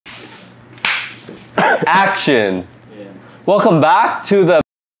Action. Welcome back to the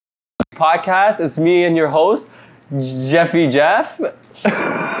podcast. It's me and your host, Jeffy Jeff. We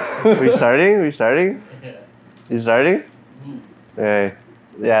starting? You starting? Okay.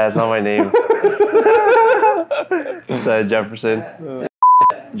 Yeah, that's not my name. It's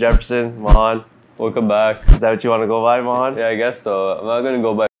Jefferson. Mahan. Welcome back. Is that what you want to go by, Mahan? Yeah, I guess so. I'm not gonna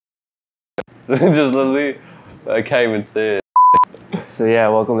go by. Just literally, I can't even say it. So yeah,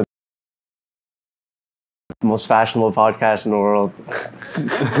 welcome to the most fashionable podcast in the world.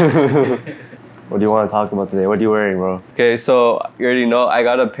 What do you want to talk about today? What are you wearing, bro? Okay, so you already know I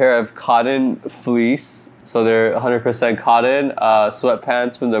got a pair of cotton fleece. So they're 100% cotton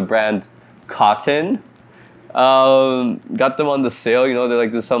sweatpants from the brand Cotton. Got them on the sale. You know, they're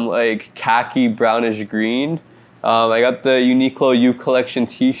like some like khaki brownish green. I got the Uniqlo U Collection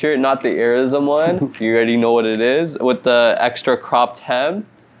t-shirt, not the Airism one. You already know what it is, with the extra cropped hem,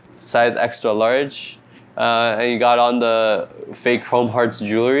 size extra large. And you got on the fake Chrome Hearts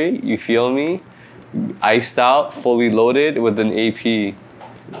jewelry. You feel me? Iced out, fully loaded with an AP.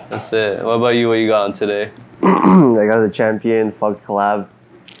 That's it. What about you? What you got on today? I got the Champion Fug collab.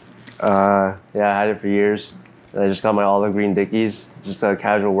 Yeah, I had it for years. And I just got my olive green Dickies, just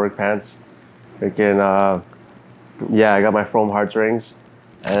casual work pants. Freaking, yeah, I got my Chrome Hearts rings.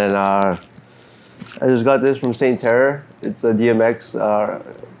 And I just got this from St. Terra. It's a DMX,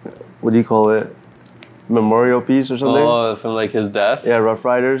 what do you call it? Memorial piece or something? Oh, from like his death? Yeah, Rough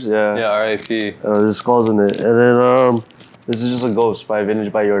Riders, yeah. Yeah, R.I.P. There's skulls in it. And then this is just a Ghost by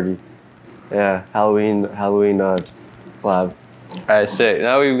Vintage by Yordi. Yeah, Halloween collab. Alright, sick.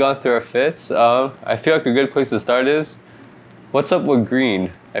 Now we've gone through our fits. I feel like a good place to start is, what's up with green?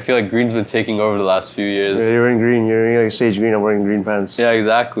 I feel like green's been taking over the last few years. Yeah, you're wearing green. You're wearing like sage green. I'm wearing green pants. Yeah,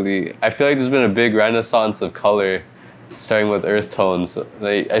 exactly. I feel like there's been a big renaissance of color, starting with earth tones.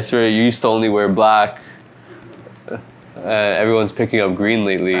 Like, I swear, you used to only wear black. Everyone's picking up green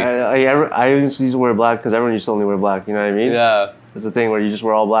lately. I used to wear black because everyone used to only wear black. You know what I mean? Yeah. It's the thing where you just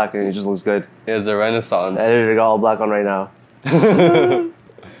wear all black and it just looks good. Yeah, it's a renaissance. The editor got all black on right now.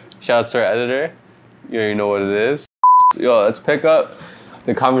 Shout out to our editor. You already know what it is. Yo, let's pick up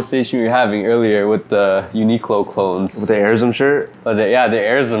the conversation we were having earlier with the Uniqlo clones. With the Airism shirt? Yeah, the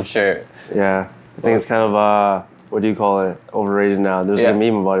Airism shirt. Yeah. I think it's kind of, what do you call it? Overrated now. There's like a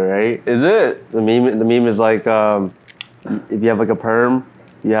meme about it, right? Is it? The meme is like, if you have like a perm,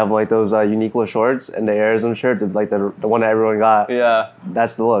 you have like those Uniqlo shorts and the Airism shirt, like the one that everyone got. Yeah.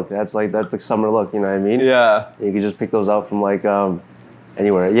 That's the look. That's the summer look. You know what I mean? Yeah. You can just pick those out from like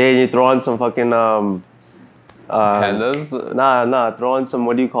anywhere. Yeah, you throw on some fucking pandas. Nah. Throw on some,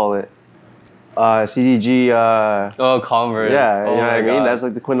 what do you call it? CDG. Oh, Converse. Yeah, oh you know what I mean? God. That's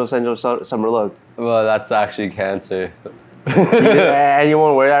like the quintessential summer look. Well, that's actually cancer.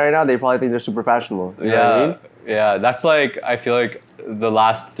 Anyone wear that right now, they probably think they're super fashionable. You know what I mean? Yeah, that's like, I feel like the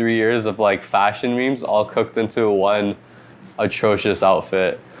last 3 years of like fashion memes all cooked into one atrocious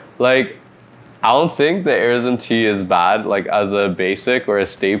outfit. Like, I don't think the Airism tee is bad, like as a basic or a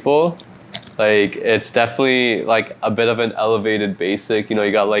staple. Like, it's definitely like a bit of an elevated basic. You know,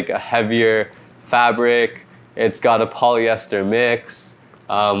 you got like a heavier fabric. It's got a polyester mix,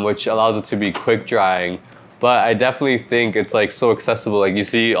 which allows it to be quick drying. But I definitely think it's like so accessible. Like, you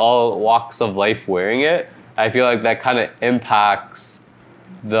see all walks of life wearing it. I feel like that kind of impacts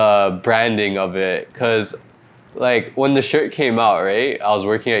the branding of it. Cause like when the shirt came out, right? I was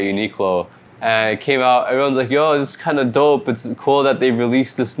working at Uniqlo and it came out, everyone's like, yo, this is kind of dope. It's cool that they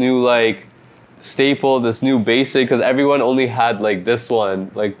released this new like staple, this new basic, because everyone only had like this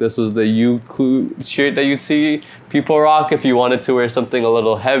one. Like, this was the Uniqlo shirt that you'd see people rock if you wanted to wear something a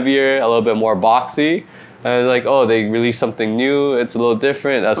little heavier, a little bit more boxy. And like, oh, they released something new. It's a little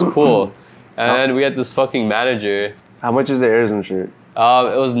different. That's cool. And we had this fucking manager. How much is the Airism shirt?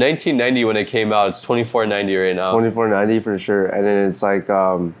 It was $19.90 when it came out. It's $24.90 right now. $24.90 for sure. And then it's like,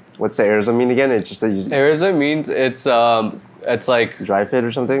 what's the Airism mean again? It's just Airism means it's like dry fit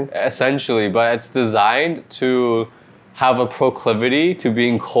or something? Essentially, but it's designed to have a proclivity to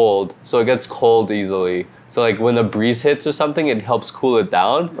being cold. So it gets cold easily. So like when a breeze hits or something, it helps cool it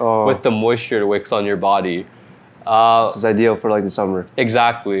down with the moisture it wicks on your body. So it's ideal for like the summer.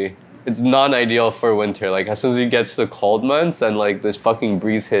 Exactly. It's non-ideal for winter. Like, as soon as you get to the cold months and like this fucking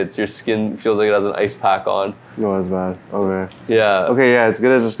breeze hits, your skin feels like it has an ice pack on. No, that's bad. Okay. Yeah. Okay, yeah, it's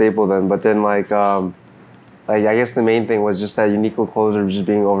good as a staple then. But then like I guess the main thing was just that Uniqlo clothes are just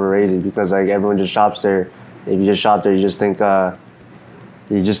being overrated because like everyone just shops there. If you just shop there, you just think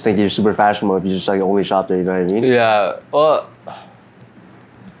you're super fashionable if you just like only shop there. You know what I mean? Yeah. Well,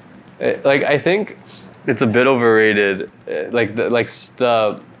 like I think it's a bit overrated. Like the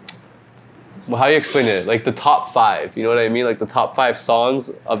how do you explain it? Like the top 5, you know what I mean? Like the top 5 songs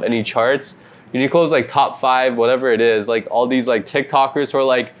of any charts. Uniqlo's like top 5, whatever it is. Like all these like TikTokers who are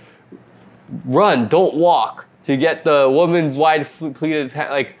like, run, don't walk to get the woman's wide pleated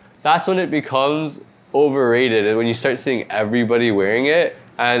pant. Like that's when it becomes overrated, and when you start seeing everybody wearing it.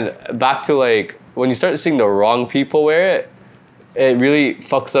 And back to like when you start seeing the wrong people wear it, it really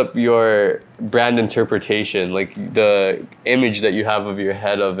fucks up your brand interpretation, like the image that you have of your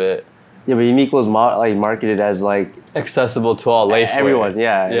head of it. Yeah, but Uniqlo's like marketed as like accessible to all life. Everyone,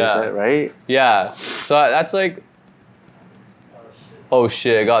 yeah. Right? Yeah. So that's like, oh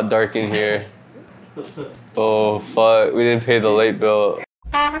shit, it got dark in here. Oh fuck, we didn't pay the light bill.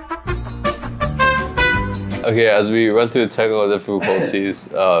 Okay, as we run through the technical difficulties,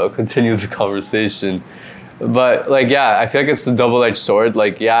 continue the conversation. But like, yeah, I feel like it's the double-edged sword.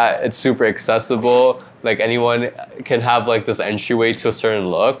 Like, yeah, it's super accessible. Like anyone can have like this entryway to a certain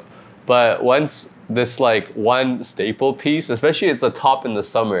look. But once this like one staple piece, especially it's a top in the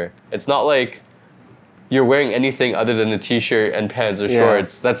summer, it's not like you're wearing anything other than a t-shirt and pants or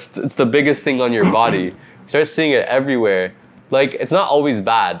shorts. It's the biggest thing on your body. You start seeing it everywhere. Like, it's not always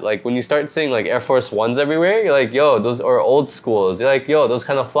bad. Like, when you start seeing, like, Air Force Ones everywhere, you're like, yo, those are old schools. You're like, yo, those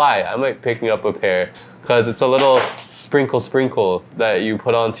kind of fly. I might pick me up a pair. Because it's a little sprinkle that you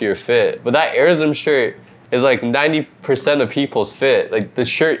put onto your fit. But that Airism shirt is, like, 90% of people's fit. Like, the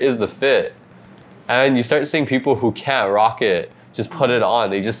shirt is the fit. And you start seeing people who can't rock it just put it on.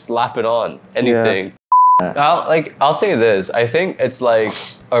 They just slap it on. Anything. Yeah. I'll say this. I think it's like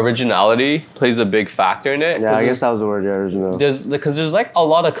originality plays a big factor in it. Yeah, I guess that was the word, original. Because there's like a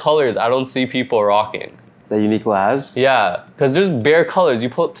lot of colors I don't see people rocking. That Uniqlo has? Yeah, because there's bare colors. You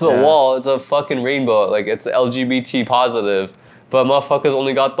put to the wall, it's a fucking rainbow. Like it's LGBT positive. But motherfuckers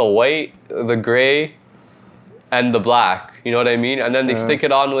only got the white, the gray, and the black. You know what I mean? And then they stick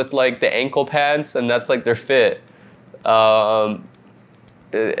it on with like the ankle pants, and that's like their fit.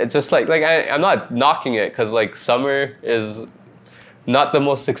 It's just like I'm not knocking it because like summer is not the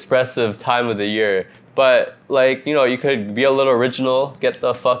most expressive time of the year, but like, you know, you could be a little original, get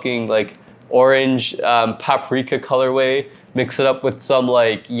the fucking like orange paprika colorway, mix it up with some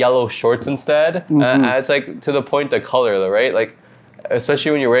like yellow shorts instead. And it's like to the point the color, right? Like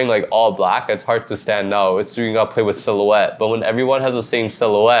especially when you're wearing like all black, it's hard to stand out. It's you gotta play with silhouette, but when everyone has the same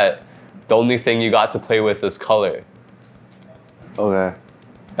silhouette, the only thing you got to play with is color. Okay.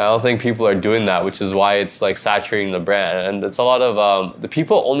 I don't think people are doing that, which is why it's like saturating the brand. And it's a lot of, the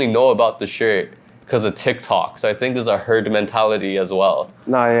people only know about the shirt because of TikTok. So I think there's a herd mentality as well.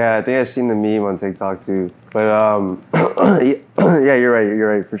 No, yeah, I think I've seen the meme on TikTok too. But yeah, you're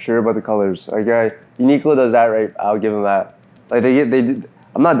right, for sure about the colors. Like, Uniqlo does that right, I'll give them that. Like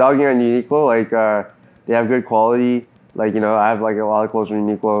I'm not dogging on Uniqlo, like they have good quality. Like, you know, I have like a lot of clothes from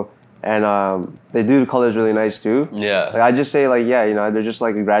Uniqlo. And they do the colors really nice too. Yeah. Like, I just say like, yeah, you know, they're just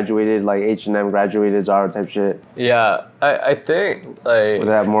like a graduated, like H&M graduated Zara type shit. Yeah, I think like... With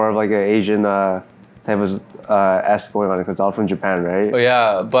that more of like an Asian type of S going on because it's all from Japan, right? Oh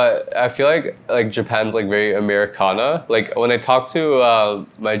yeah, but I feel like Japan's like very Americana. Like when I talk to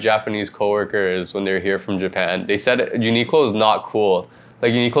my Japanese coworkers when they're here from Japan, they said Uniqlo is not cool.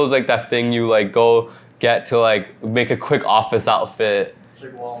 Like Uniqlo is like that thing you like go get to like make a quick office outfit.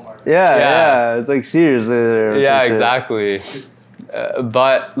 Like Walmart. Yeah, it's like Sears. Yeah, exactly.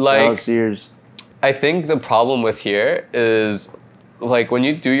 But like, Sears. I think the problem with here is like when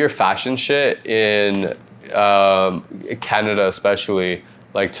you do your fashion shit in Canada, especially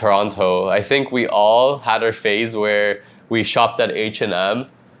like Toronto, I think we all had our phase where we shopped at H&M.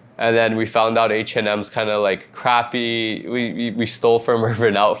 And then we found out H&M's kind of like crappy. We stole from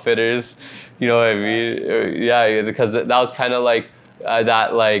Urban Outfitters, you know what I mean? Yeah, because that was kind of like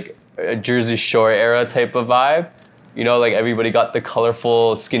that like Jersey Shore era type of vibe. You know, like everybody got the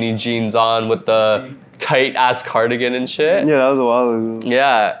colorful skinny jeans on with the tight ass cardigan and shit. Yeah, that was a while ago.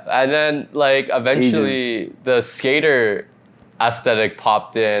 Yeah, and then like eventually the skater aesthetic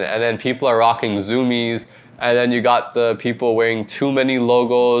popped in, and then people are rocking zoomies. And then you got the people wearing too many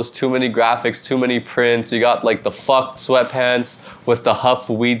logos, too many graphics, too many prints. You got like the fucked sweatpants with the Huff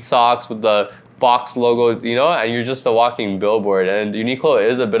weed socks with the Fox logo, you know, and you're just a walking billboard. And Uniqlo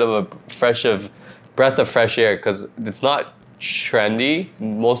is a bit of a breath of fresh air because it's not trendy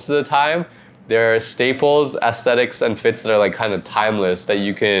most of the time. There are staples, aesthetics, and fits that are like kind of timeless that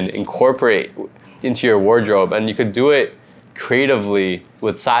you can incorporate into your wardrobe, and you could do it creatively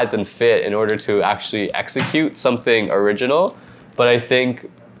with size and fit in order to actually execute something original. But I think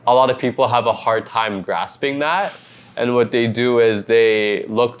a lot of people have a hard time grasping that. And what they do is they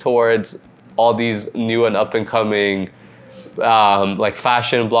look towards all these new and up and coming like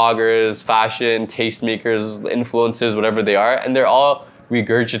fashion bloggers, fashion tastemakers, influencers, whatever they are, and they're all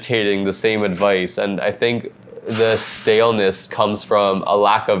regurgitating the same advice. And I think the staleness comes from a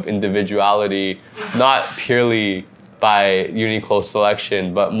lack of individuality, not purely by Uniqlo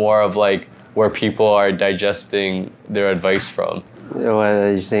selection, but more of like where people are digesting their advice from.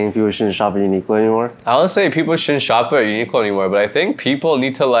 Are you saying people shouldn't shop at Uniqlo anymore? I don't say people shouldn't shop at Uniqlo anymore, but I think people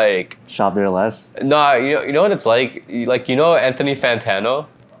need to like shop there less. No, you know what it's like. Like, you know Anthony Fantano.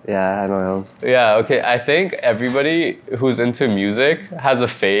 Yeah, I know him. Yeah, okay. I think everybody who's into music has a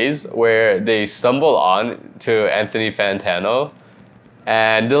phase where they stumble on to Anthony Fantano,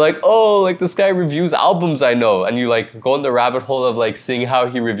 and they're like, oh, like this guy reviews albums I know. And you like go in the rabbit hole of like seeing how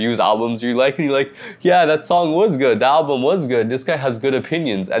he reviews albums you like, and you're like, yeah, that song was good, the album was good, this guy has good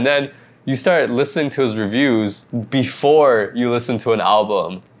opinions. And then you start listening to his reviews before you listen to an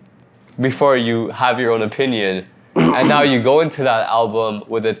album, before you have your own opinion. And now you go into that album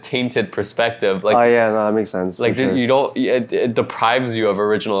with a tainted perspective. Like, oh yeah, no, that makes sense. Like sure. you don't, it deprives you of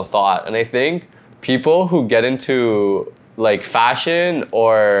original thought. And I think people who get into like fashion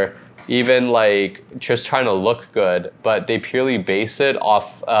or even like just trying to look good, but they purely base it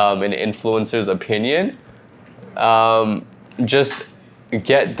off an influencer's opinion, just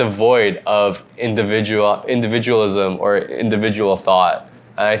get devoid of individualism or individual thought.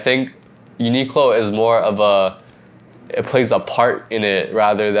 And I think Uniqlo is more of it plays a part in it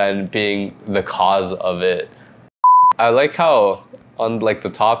rather than being the cause of it. I like how, on like the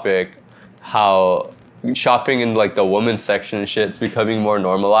topic, how shopping in like the women's section and shit is becoming more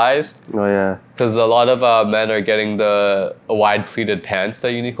normalized. Oh yeah. Because a lot of men are getting the wide pleated pants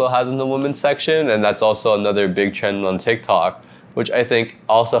that Uniqlo has in the women's section, and that's also another big trend on TikTok, which I think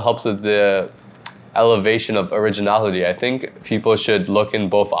also helps with the elevation of originality. I think people should look in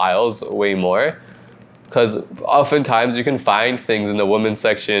both aisles way more, because oftentimes you can find things in the women's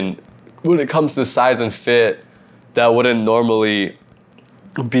section when it comes to size and fit that wouldn't normally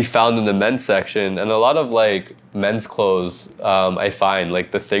be found in the men's section. And a lot of like men's clothes, I find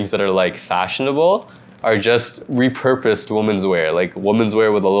like the things that are like fashionable are just repurposed women's wear, like women's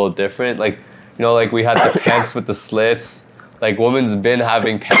wear with a little different, like, you know, like we had the pants with the slits. Like women's been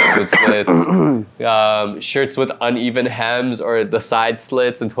having pants with slits, shirts with uneven hems or the side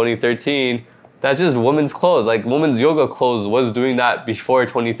slits in 2013. That's just women's clothes. Like women's yoga clothes was doing that before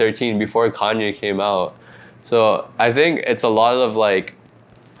 2013, before Kanye came out. So I think it's a lot of like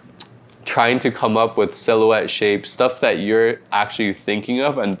trying to come up with silhouette shape, stuff that you're actually thinking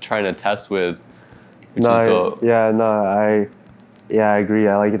of and trying to test with, which is dope. I agree.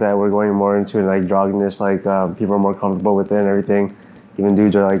 I like that we're going more into like jogging-ness, like people are more comfortable with it and everything. Even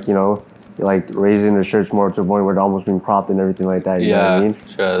dudes are like, you know, like raising their shirts more to a point where they're almost being cropped and everything like that. You know what I mean?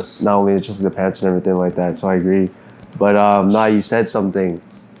 Just not only it's just the pants and everything like that. So I agree. But you said something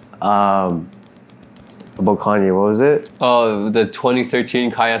about Kanye. What was it? Oh, the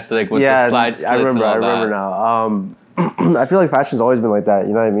 2013 Kanye aesthetic with the slide slits. I remember that. now. I feel like fashion's always been like that,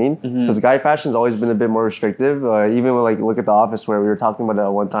 you know what I mean? Because guy fashion's always been a bit more restrictive. Even when like look at the office wear, we were talking about it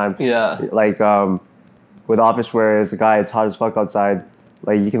at one time. Yeah. Like with office wear as a guy, it's hot as fuck outside.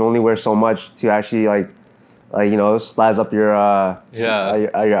 Like you can only wear so much to actually like you know, spaz up your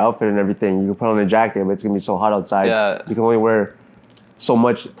your outfit and everything. You can put on a jacket, but it's gonna be so hot outside. Yeah. You can only wear so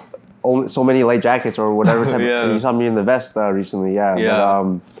much, only so many light jackets or whatever type. You saw me in the vest recently. Yeah.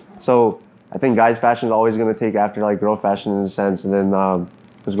 But, so I think guys' fashion is always gonna take after like girl fashion in a sense, and then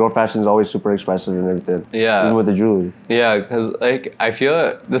because girl fashion is always super expressive and everything. Yeah. Even with the jewelry. Yeah, because like I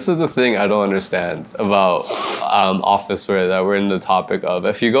feel this is the thing I don't understand about office wear that we're in the topic of.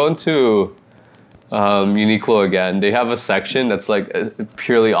 If you go into Uniqlo again, they have a section that's like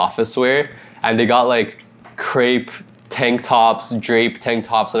purely office wear, and they got like crepe tank tops, drape tank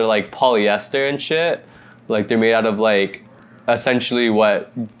tops that are like polyester and shit. Like they're made out of like essentially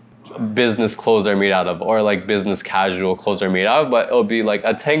what business clothes are made out of, or like business casual clothes are made out of, but it'll be like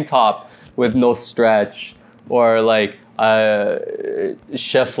a tank top with no stretch, or like a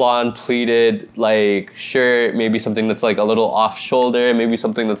chiffon pleated like shirt, maybe something that's like a little off shoulder, maybe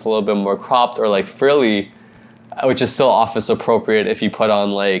something that's a little bit more cropped or like frilly, which is still office appropriate if you put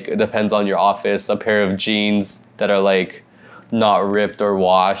on, like, it depends on your office, a pair of jeans that are like not ripped or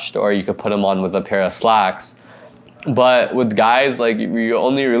washed, or you could put them on with a pair of slacks. But with guys, like, you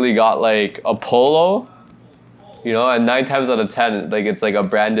only really got like a polo, you know, and 9 times out of 10, like, it's like a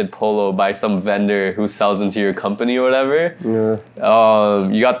branded polo by some vendor who sells into your company or whatever. Yeah.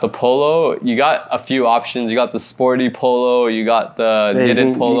 You got the polo, you got a few options. You got the sporty polo, you got the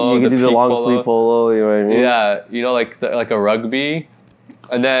knitted polo, you can do the long sleeve polo, you know what I mean? Yeah, you know, like a rugby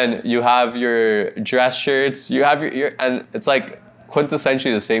And then you have your dress shirts. You have your and it's like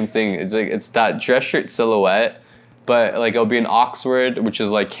quintessentially the same thing. It's like it's that dress shirt silhouette, but like it'll be an Oxford, which is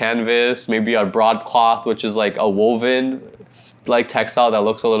like canvas, maybe a broadcloth, which is like a woven like textile that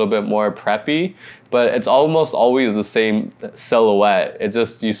looks a little bit more preppy, but it's almost always the same silhouette. It's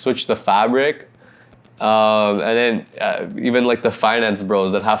just you switch the fabric. And then even like the finance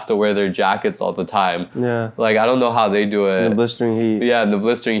bros that have to wear their jackets all the time. Yeah. Like I don't know how they do it. In the blistering heat. Yeah, in the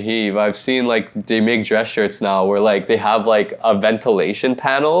blistering heat. I've seen like they make dress shirts now where like they have like a ventilation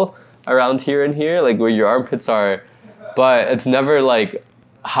panel around here and here, like where your armpits are, but it's never like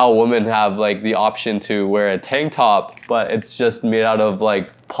how women have like the option to wear a tank top, but it's just made out of like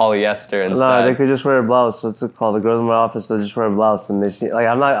polyester instead. No, they could just wear a blouse. What's it called? The girls in my office, they just wear a blouse, and they see like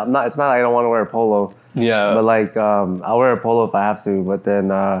I'm not. It's not like I don't want to wear a polo. Yeah. But like I'll wear a polo if I have to. But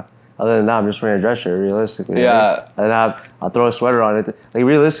then other than that, I'm just wearing a dress shirt. Realistically. Yeah. Right? And I'll throw a sweater on it. Like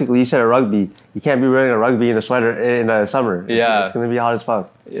realistically, you said a rugby. You can't be wearing a rugby in a sweater in the summer. It's gonna be hot as fuck.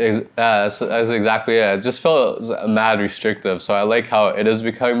 Yeah, that's exactly it. It just feels mad restrictive. So I like how it is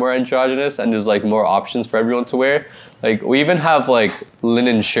becoming more androgynous and there's like more options for everyone to wear. Like we even have like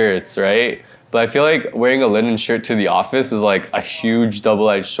linen shirts, right? But I feel like wearing a linen shirt to the office is like a huge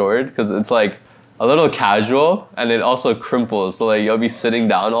double-edged sword because it's like a little casual and it also crimples. So like you'll be sitting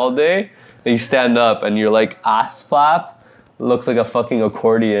down all day and you stand up and your like ass flap looks like a fucking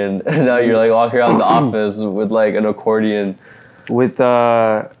accordion. And now you're like walking around the office with like an accordion. With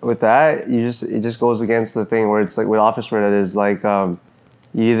that, it just goes against the thing where it's like with office wear that is like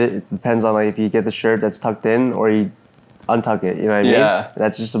it depends on like if you get the shirt that's tucked in or you untuck it. You know what I mean? Yeah.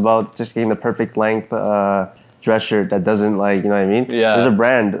 That's just about just getting the perfect length dress shirt that doesn't like you know what I mean? Yeah. There's a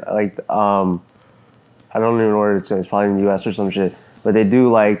brand like I don't even know where it's in. It's probably in the U.S. or some shit. But they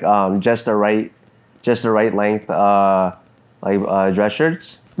do like just the right length dress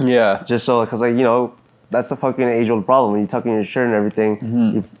shirts. Yeah. Just so because like you know. That's the fucking age-old problem. When you tuck in your shirt and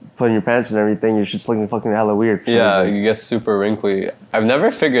everything, you put in your pants and everything, your shit's looking fucking hella weird. Yeah, you get super wrinkly. I've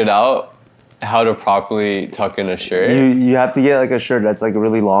never figured out how to properly tuck in a shirt. You have to get like a shirt that's like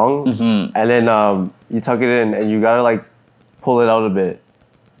really long, and then you tuck it in, and you gotta like pull it out a bit.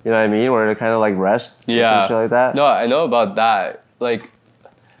 You know what I mean? Where it kind of like rests. Yeah. Some shit like that. No, I know about that. Like,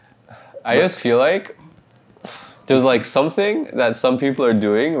 I just feel like there's like something that some people are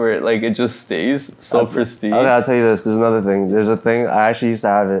doing where like it just stays so pristine. Okay, I'll tell you this. There's another thing. There's a thing. I actually used to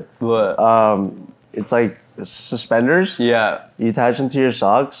have it. What? It's like suspenders. Yeah. You attach them to your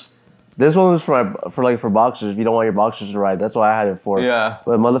socks. This one was for boxers. If you don't want your boxers to ride, that's what I had it for. Yeah.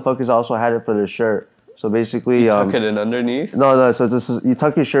 But motherfuckers also had it for their shirt. So basically, tuck it in underneath. No. So it's you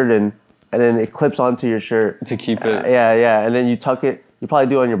tuck your shirt in, and then it clips onto your shirt to keep it. Yeah. And then you tuck it. You probably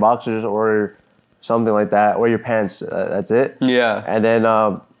do it on your boxers or something like that, or your pants. That's it. Yeah. And then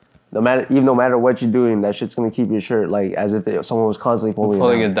no matter what you're doing, that shit's gonna keep your shirt like as if someone was constantly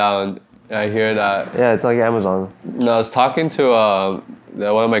pulling it down. I hear that. Yeah, it's like Amazon. No, I was talking to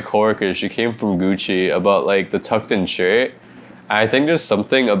one of my coworkers. She came from Gucci about like the tucked in shirt. I think there's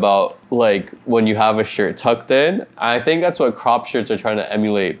something about like when you have a shirt tucked in. I think that's what crop shirts are trying to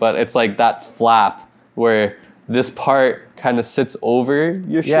emulate, but it's like that flap where this part kind of sits over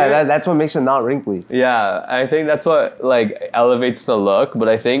your shirt. Yeah, that's what makes it not wrinkly. Yeah, I think that's what like elevates the look, but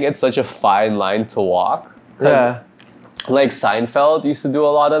I think it's such a fine line to walk. Yeah. Like Seinfeld used to do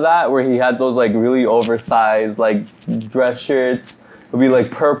a lot of that where he had those like really oversized like dress shirts. It would be like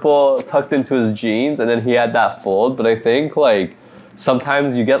purple tucked into his jeans and then he had that fold, but I think like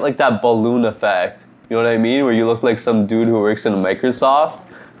sometimes you get like that balloon effect. You know what I mean? Where you look like some dude who works in Microsoft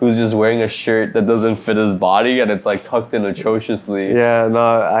who's just wearing a shirt that doesn't fit his body and it's like tucked in atrociously. Yeah,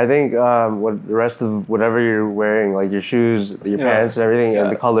 no, I think what the rest of whatever you're wearing, like your shoes, your pants and everything, and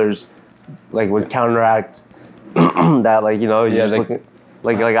the colors, like would counteract that, like, you know, you're just looking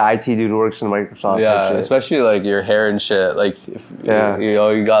like an IT dude who works in Microsoft. Yeah, especially like your hair and shit. Like if you know,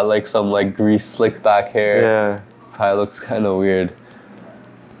 you got like some like grease slick back hair. Yeah. Probably looks kind of weird.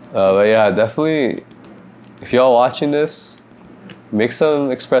 But yeah, definitely, if y'all watching this, make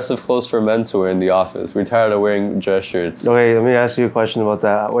some expressive clothes for men to wear in the office. We're tired of wearing dress shirts. Okay, let me ask you a question about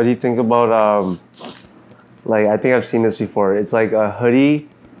that. What do you think about, like, I think I've seen this before. It's like a hoodie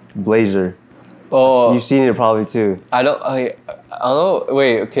blazer. Oh. You've seen it probably too. I don't know.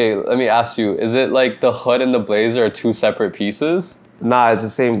 Wait, okay, let me ask you. Is it like the hood and the blazer are two separate pieces? Nah, it's the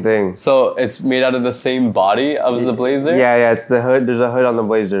same thing. So it's made out of the same body as the blazer? Yeah, it's the hood. There's a hood on the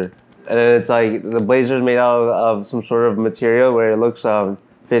blazer. And then it's like the blazer's made out of some sort of material where it looks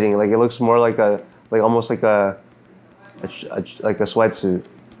fitting. Like it looks more like almost like a sweatsuit.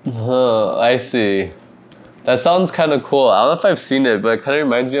 I see. That sounds kind of cool. I don't know if I've seen it, but it kind of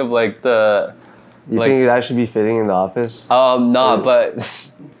reminds me of like the. You think that should be fitting in the office? Nah, but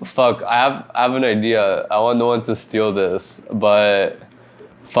fuck, I have an idea. I want no one to steal this, but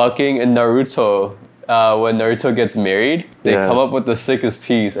fucking in Naruto, when Naruto gets married, they come up with the sickest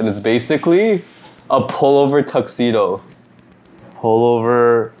piece, and it's basically a pullover tuxedo.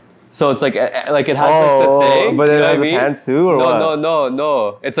 Pullover. So it's like it has like the thing. But it has the pants too, or what?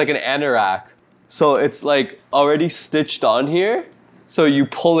 No. It's like an anorak. So it's like already stitched on here. So you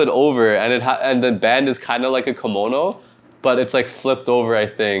pull it over, and and the band is kind of like a kimono, but it's like flipped over, I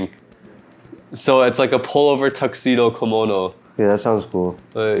think. So it's like a pullover tuxedo kimono. Yeah, that sounds cool.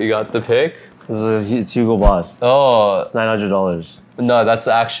 You got the pic? It's Hugo Boss. Oh. It's $900. No, that's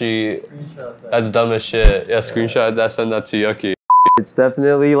actually, that's dumb as shit. Yeah, screenshot that, send that to Yucky. It's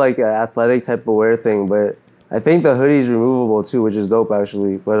definitely like an athletic type of wear thing, but I think the hoodie's removable too, which is dope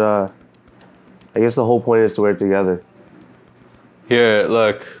actually. But I guess the whole point is to wear it together. Here,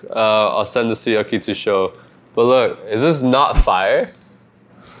 look, I'll send this to Yucky to show. But look, is this not fire?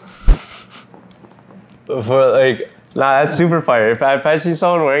 For like... Nah, that's super fire. If I see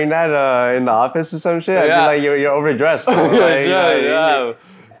someone wearing that in the office or some shit, I'd be like, you're overdressed. Yeah.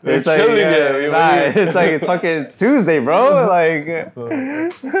 It's like, it's Tuesday, bro. Like,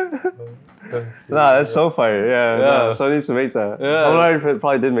 nah, that's so fire. Yeah. No, someone needs to make that. Yeah. Someone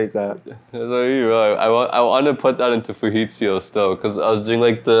probably did make that. I want to put that into Fujitsu still, because I was doing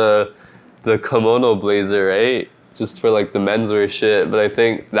like the kimono blazer, right? Just for like the menswear shit. But I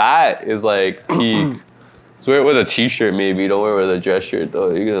think that is like peak. So wear it with a t-shirt maybe. Don't wear it with a dress shirt though.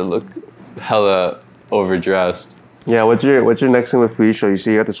 You're gonna look hella overdressed. Yeah, what's your next thing with Fujitsu? You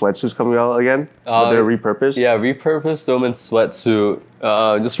see you got the sweatsuits coming out again? They're repurposed? Yeah, repurposed women's sweatsuit.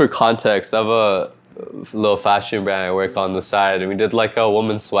 Just for context, I have a little fashion brand I work on the side, and we did like a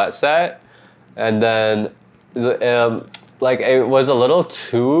woman's sweat set, and then like it was a little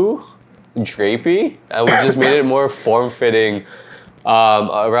too drapey, and we just made it more form-fitting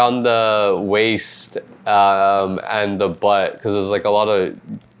around the waist and the butt, because there's like a lot of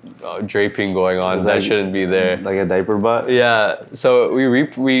draping going on that shouldn't be there. Like a diaper butt? Yeah. So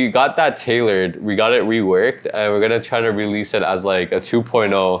we got that tailored. We got it reworked, and we're gonna try to release it as like a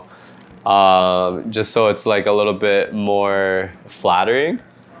 2.0, just so it's like a little bit more flattering.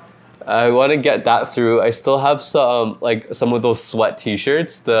 I want to get that through. I still have some of those sweat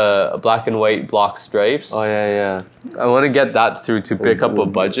t-shirts, the black and white block stripes. Oh yeah. I want to get that through to pick up a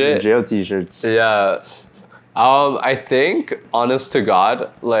budget. The jail t-shirts. Yeah. I think, honest to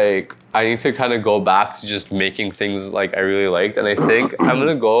God, like I need to kind of go back to just making things like I really liked, and I think I'm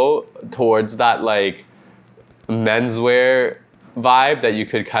gonna go towards that like menswear vibe that you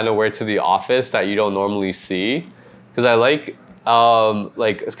could kind of wear to the office that you don't normally see, because I like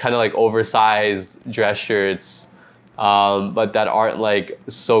it's kind of like oversized dress shirts, but that aren't like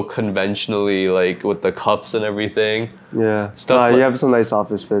so conventionally like with the cuffs and everything. Yeah. You have some nice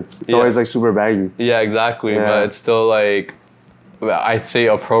office fits. It's always like super baggy. Yeah, exactly. Yeah. But it's still like, I'd say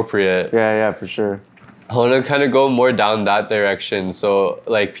appropriate. Yeah, for sure. I want to kind of go more down that direction, so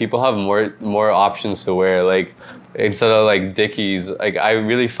like people have more options to wear. Like instead of like Dickies, like I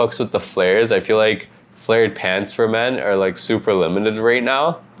really fucks with the flares. I feel like flared pants for men are like super limited right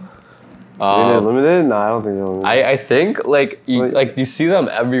now. They're limited? No, I don't think they're limited. I think like you see them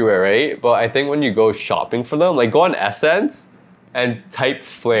everywhere, right? But I think when you go shopping for them, like go on Essence and type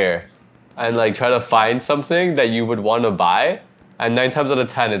flare and like try to find something that you would want to buy, and 9 times out of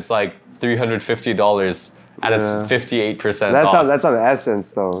 10 it's like $350 and it's 58% off. That's on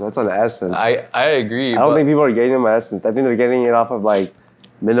Essence though. That's on Essence. I agree. I don't think people are getting them on Essence. I think they're getting it off of like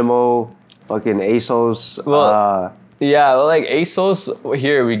Minimo, fucking ASOS. Well, yeah, like ASOS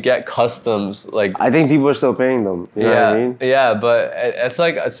here we get customs. Like I think people are still paying them. You know what I mean? Yeah, but it's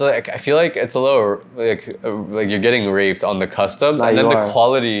like I feel like it's a little like you're getting raped on the customs, and then the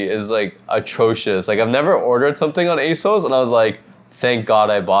quality is like atrocious. Like I've never ordered something on ASOS, and I was like, thank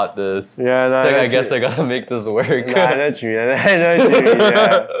God I bought this. Yeah, no, I guess I gotta make this work. Nah, I know what you mean.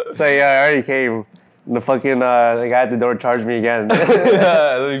 Yeah. It's like I already came. The fucking the guy at the door charged me again.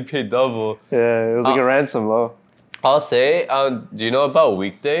 Yeah, you paid double. Yeah, it was like a ransom though. I'll say, do you know about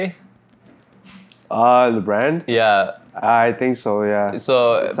Weekday? The brand? Yeah. I think so, yeah.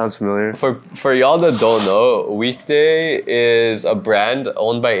 So it sounds familiar. For y'all that don't know, Weekday is a brand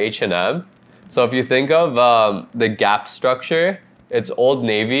owned by H&M. So if you think of the Gap structure, it's Old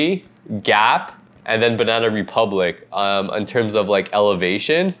Navy, Gap, and then Banana Republic in terms of like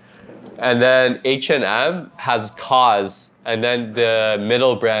elevation. And then H&M has COS And then the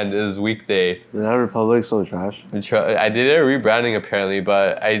middle brand is Weekday. Is that Republic so trash? I did a rebranding apparently,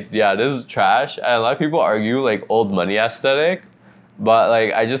 but this is trash. And a lot of people argue like old money aesthetic, but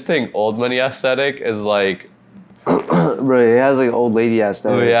like I just think old money aesthetic is like, Bro, it has like old lady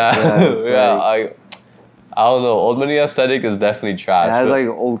aesthetic. Yeah, I don't know. Old money aesthetic is definitely trash. It has like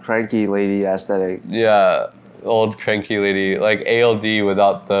old cranky lady aesthetic. Yeah, old cranky lady, like ALD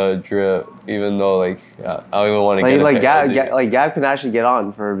without the drip. Even though like I don't even want to get like into Gap can actually get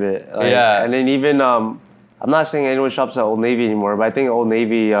on for a bit. Like, yeah, and then even I'm not saying anyone shops at Old Navy anymore, but I think Old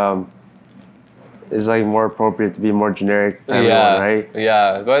Navy is like more appropriate to be more generic to everyone, right?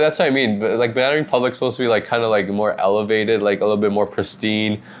 Yeah, but that's what I mean. But like Banana Republic's supposed to be like kind of like more elevated, like a little bit more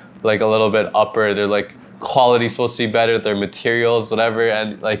pristine, like a little bit upper. They're like quality supposed to be better, their materials, whatever,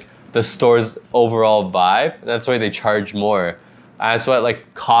 and like the store's overall vibe. That's why they charge more. And that's what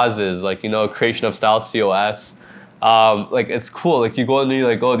like causes like, you know, creation of style, COS. Like it's cool. Like you go in and you're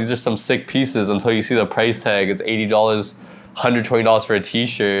like, oh, these are some sick pieces until you see the price tag. It's $80, $120 for a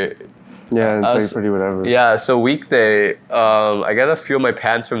t-shirt. Yeah, it's like pretty whatever. Yeah, so Weekday, I got a few of my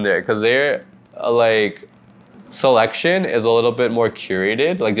pants from there because their like selection is a little bit more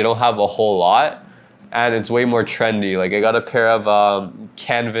curated. Like they don't have a whole lot, and it's way more trendy. Like I got a pair of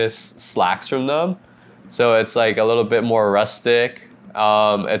canvas slacks from them, so it's like a little bit more rustic.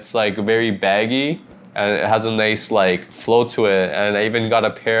 It's like very baggy, and it has a nice like flow to it. And I even got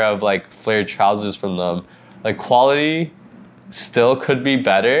a pair of like flared trousers from them. Like quality still could be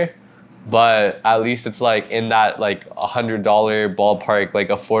better, but at least it's like in that like $100 ballpark, like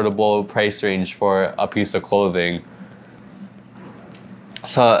affordable price range for a piece of clothing.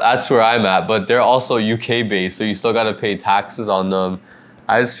 So that's where I'm at, but they're also UK based, so you still gotta pay taxes on them.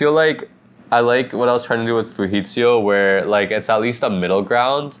 I just feel like I like what I was trying to do with Fujitsu, where like it's at least a middle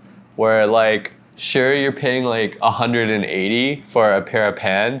ground, where like sure you're paying like 180 for a pair of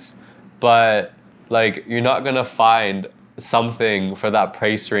pants, but like you're not gonna find something for that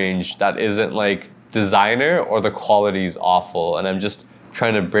price range that isn't like designer or the quality is awful, and I'm just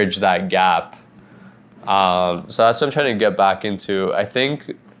trying to bridge that gap. So that's what I'm trying to get back into. I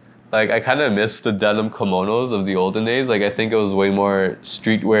think like I kind of miss the denim kimonos of the olden days. Like I think it was way more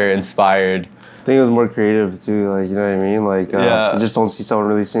streetwear inspired. I think it was more creative too, like, you know what I mean? Like, you just don't see someone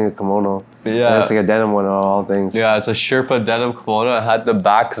releasing a kimono. Yeah. And it's like a denim one of all things. Yeah, it's a Sherpa denim kimono. It had the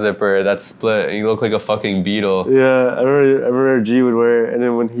back zipper that split, and you look like a fucking beetle. Yeah, I remember G would wear it, and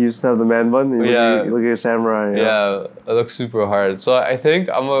then when he used to have the man bun, you look like a samurai. Yeah, it looks super hard. So I think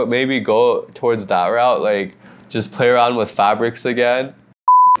I'm gonna maybe go towards that route, like just play around with fabrics again.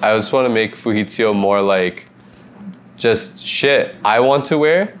 I just want to make Fujitsu more like just shit I want to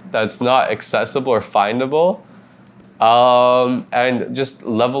wear that's not accessible or findable, and just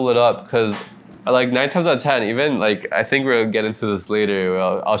level it up, because like 9 times out of 10, even like I think we'll get into this later.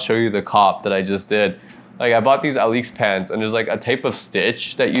 I'll show you the cop that I just did. Like I bought these Alix pants, and there's like a type of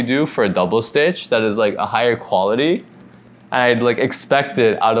stitch that you do for a double stitch that is like a higher quality. And I'd like expect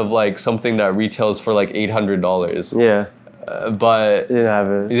it out of like something that retails for like $800. Yeah. But they didn't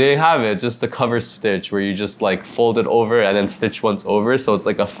have it. They didn't have it. Just the cover stitch where you just like fold it over and then stitch once over, so it's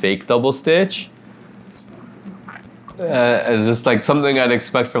like a fake double stitch. It's just like something I'd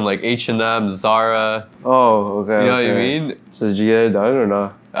expect from like H&M, Zara. Oh, okay. You know what I mean? So did you get it done or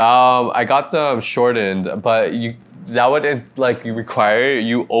not? I got them shortened, but that would like require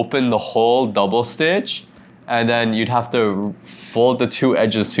you open the whole double stitch, and then you'd have to fold the two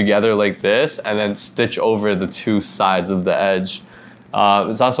edges together like this and then stitch over the two sides of the edge.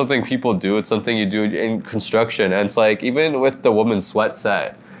 It's not something people do. It's something you do in construction. And it's like, even with the woman's sweat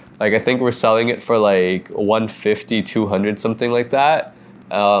set, like I think we're selling it for like 150, 200, something like that.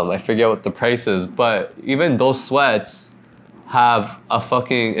 I forget what the price is, but even those sweats have a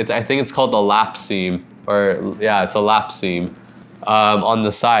fucking, I think it's called a lap seam, or yeah, it's a lap seam on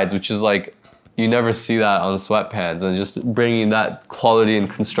the sides, which is like, you never see that on sweatpants. And just bringing that quality in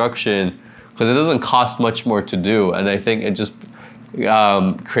construction, because it doesn't cost much more to do. And I think it just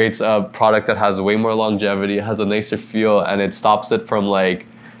creates a product that has way more longevity, has a nicer feel, and it stops it from like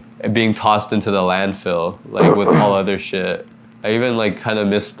being tossed into the landfill, like with all other shit. I even like kind of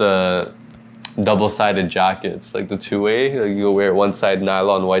miss the double-sided jackets, like the two-way. Like you wear one side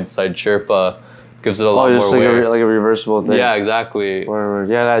nylon, one side Sherpa. Gives it a lot more weight. Like a reversible thing. Yeah, exactly. Yeah,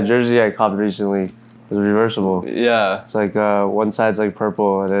 that jersey I copped recently is reversible. Yeah. It's like one side's like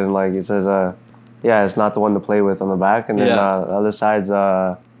purple, and then like it says, yeah, it's not the one to play with on the back, and then the other side's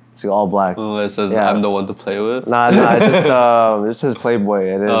it's all black. Oh, it says I'm the one to play with. Nah, it just says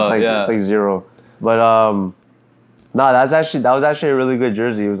Playboy, and then it's like zero. But that was actually a really good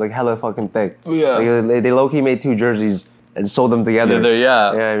jersey. It was like hella fucking thick. Yeah. Like, they low key made 2 jerseys and sold them together.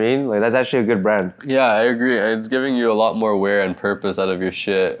 Yeah. You know what I mean? Like that's actually a good brand. Yeah, I agree. It's giving you a lot more wear and purpose out of your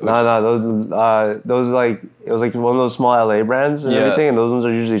shit. Those like it was like one of those small LA brands and everything, and those ones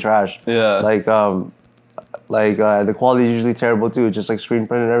are usually trash. Yeah. Like the quality is usually terrible too, just like screen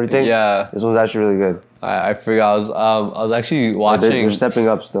print and everything. Yeah. This one's actually really good. I forgot. I was actually watching. They're stepping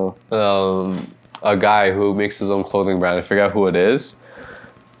up still. A guy who makes his own clothing brand. I forgot who it is,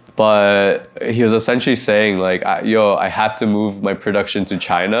 but he was essentially saying like, I had to move my production to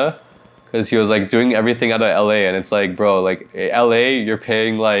China, because he was like doing everything out of LA, and it's like, bro, like LA, you're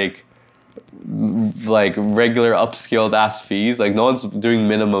paying like regular upscaled ass fees. Like no one's doing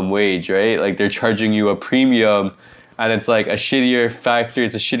minimum wage, right? Like they're charging you a premium, and it's like a shittier factory,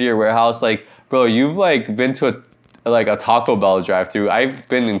 it's a shittier warehouse. Like, bro, you've like been to a Taco Bell drive-thru. I've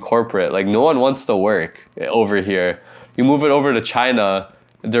been in corporate. Like no one wants to work over here. You move it over to China,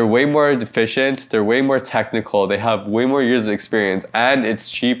 they're way more efficient, they're way more technical, they have way more years of experience, and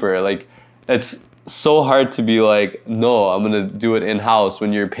it's cheaper. Like it's so hard to be like, no, I'm gonna do it in-house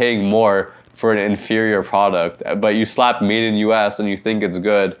when you're paying more for an inferior product, but you slap made in US and you think it's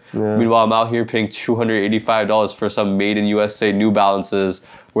good. Yeah. Meanwhile, I'm out here paying $285 for some made in USA New Balances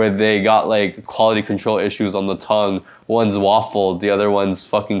where they got like quality control issues on the tongue. One's waffled, the other one's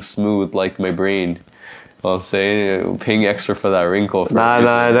fucking smooth like my brain. Well, I'm saying, paying extra for that wrinkle. I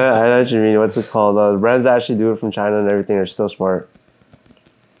know what you mean. What's it called? The brands that actually do it from China and everything are still smart.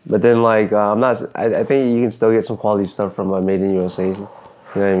 But then like, I think you can still get some quality stuff from Made in USA.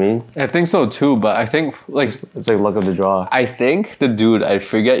 You know what I mean? I think so too, but I think like it's like luck of the draw. I think the dude, I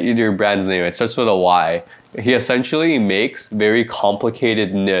forget your brand's name. It starts with a Y. He essentially makes very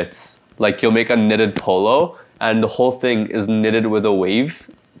complicated knits. Like he'll make a knitted polo, and the whole thing is knitted with a wave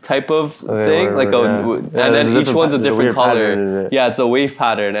type of thing. And then each one's a different color. Yeah, it's a wave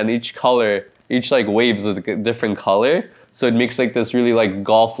pattern, and each like wave's a different color. So it makes like this really like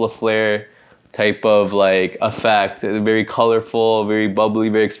golf Lafleur type of like effect. Very colorful, very bubbly,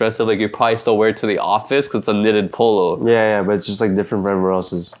 very expressive. Like you probably still wear it to the office because it's a knitted polo. Yeah, but it's just like different from everywhere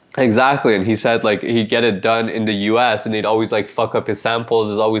else's. Exactly, and he said like he'd get it done in the US and they'd always like fuck up his samples.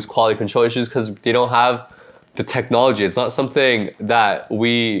 There's always quality control issues because they don't have the technology. It's not something that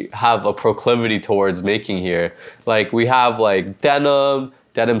we have a proclivity towards making here. Like we have like denim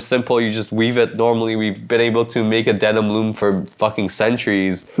simple, you just weave it normally. We've been able to make a denim loom for fucking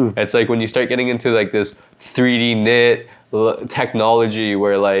centuries. It's like when you start getting into like this 3D knit technology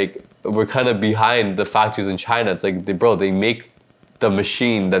where like we're kind of behind the factories in China. It's like, they make the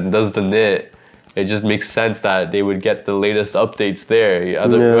machine that does the knit. It just makes sense that they would get the latest updates there.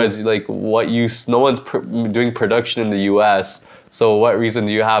 Otherwise, like no one's doing production in the US. So what reason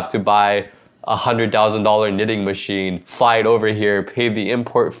do you have to buy $100,000 knitting machine, fly it over here, pay the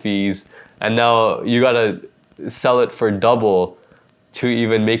import fees, and now you gotta sell it for double to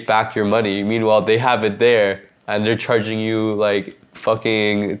even make back your money? Meanwhile, they have it there and they're charging you like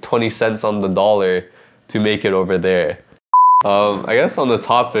fucking 20 cents on the dollar to make it over there. I guess on the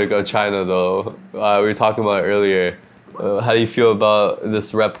topic of China though, we were talking about it earlier. How do you feel about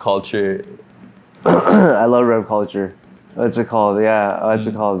this rep culture? I love rep culture. What's it called? Yeah, what's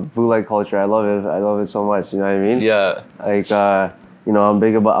it called? Bootleg culture. I love it. I love it so much. You know what I mean? Yeah. Like, you know, I'm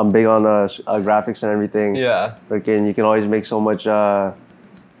big on graphics and everything. Yeah. Freaking, you can always make so much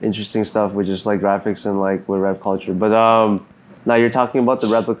interesting stuff with just like graphics and like with rep culture. But now you're talking about the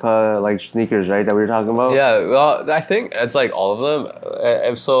replica like sneakers, right? That we were talking about. Yeah. Well, I think it's like all of them.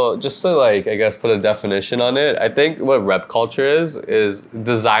 And so just to like, I guess, put a definition on it, I think what rep culture is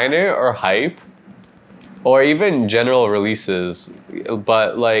designer or hype, or even general releases,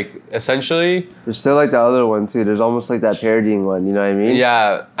 but like essentially there's still like the other one too. There's almost like that parodying one, you know what I mean?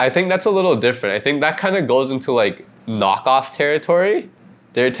 Yeah, I think that's a little different. I think that kind of goes into like knockoff territory.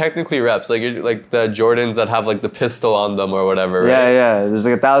 They're technically reps, like the Jordans that have like the pistol on them or whatever, right? Yeah, there's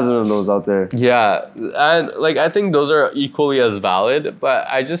like 1,000 of those out there. Yeah, and like I think those are equally as valid, but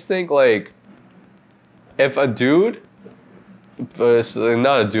I just think like if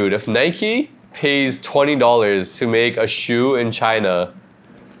Nike pays $20 to make a shoe in China,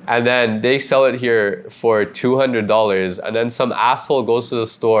 and then they sell it here for $200, and then some asshole goes to the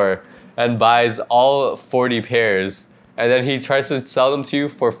store and buys all 40 pairs, and then he tries to sell them to you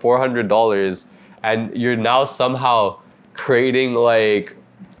for $400, and you're now somehow creating like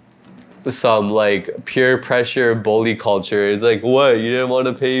some like peer pressure bully culture. It's like, what, you didn't want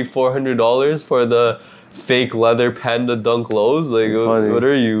to pay $400 for the fake leather panda dunk lows? Like, what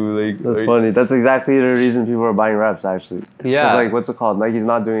are you like? That's funny. That's exactly the reason people are buying reps, actually. Yeah. It's like, what's it called? Nike's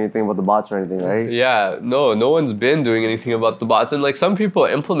not doing anything about the bots or anything, right? Yeah, no one's been doing anything about the bots, and like some people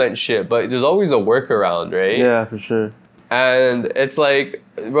implement shit, but there's always a workaround, right? Yeah, for sure. And it's like,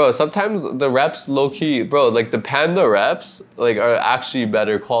 bro, sometimes the reps low key, bro, like the Panda reps like are actually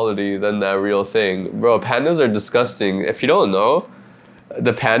better quality than that real thing. Bro, Pandas are disgusting. If you don't know,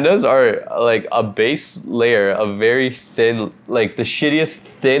 the Pandas are like a base layer of very thin, like the shittiest,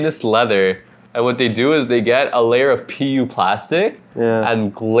 thinnest leather. And what they do is they get a layer of PU plastic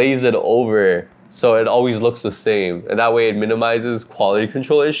and glaze it over so it always looks the same. And that way it minimizes quality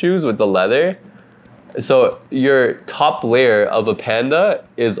control issues with the leather. So your top layer of a Panda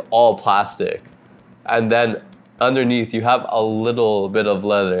is all plastic. And then underneath you have a little bit of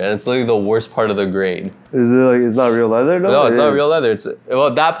leather, and it's literally the worst part of the grain. Is it like, it's not real leather? No, it's not real leather.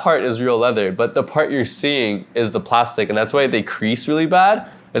 Well, that part is real leather, but the part you're seeing is the plastic, and that's why they crease really bad.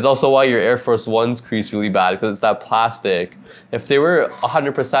 It's also why your Air Force Ones crease really bad, because it's that plastic. If they were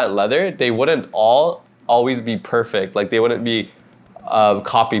 100% leather, they wouldn't always be perfect. Like they wouldn't be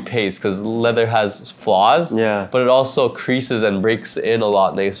copy paste, because leather has flaws. Yeah. But it also creases and breaks in a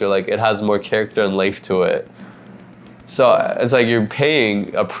lot nicer. Like it has more character and life to it. So it's like you're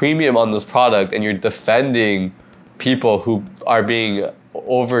paying a premium on this product and you're defending people who are being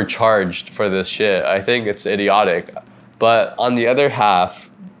overcharged for this shit. I think it's idiotic. But on the other half,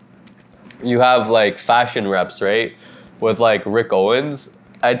 you have like fashion reps, right? With like Rick Owens,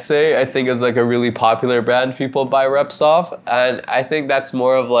 I think is like a really popular brand people buy reps off. And I think that's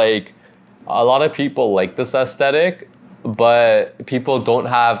more of like, a lot of people like this aesthetic, but people don't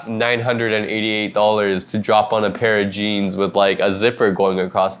have $988 to drop on a pair of jeans with like a zipper going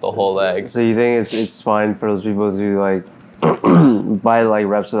across the whole leg. So you think it's fine for those people to like buy like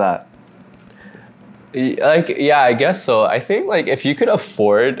reps of that? Like, yeah, I guess so. I think like if you could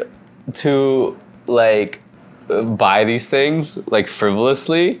afford to like buy these things like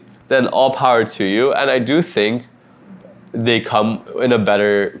frivolously, then all power to you. And I do think they come in a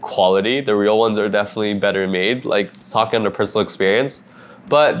better quality. The real ones are definitely better made, like talking under personal experience.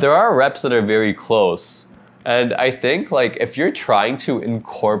 But there are reps that are very close. And I think like if you're trying to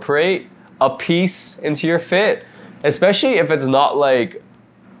incorporate a piece into your fit, especially if it's not like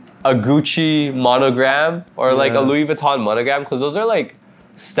a Gucci monogram or like a Louis Vuitton monogram, because those are like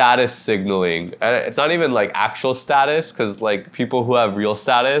status signaling. And it's not even like actual status, because like people who have real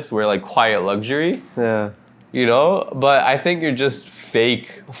status wear like quiet luxury. Yeah. You know, but I think you're just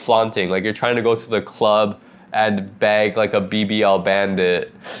fake flaunting. Like you're trying to go to the club and bag like a BBL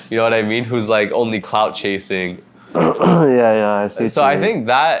bandit. You know what I mean? Who's like only clout chasing. Yeah, I see. So I think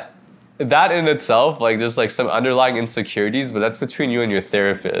that in itself, like there's like some underlying insecurities, but that's between you and your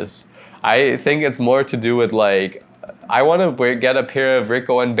therapist. I think it's more to do with like, I want to get a pair of Rick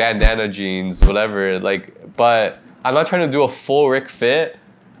Owens bandana jeans, whatever. Like, but I'm not trying to do a full Rick fit.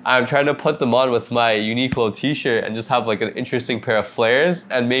 I'm trying to put them on with my Uniqlo t-shirt and just have like an interesting pair of flares,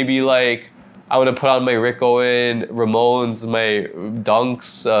 and maybe like I want to put on my Rick Owens, Ramones, my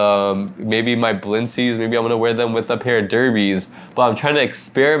Dunks, maybe my Blincies. Maybe I'm gonna wear them with a pair of derbies. But I'm trying to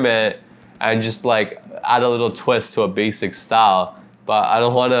experiment and just like add a little twist to a basic style. But I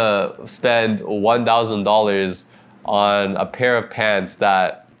don't want to spend $1,000 on a pair of pants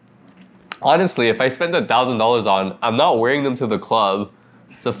that, honestly, if I spend $1,000 on, I'm not wearing them to the club.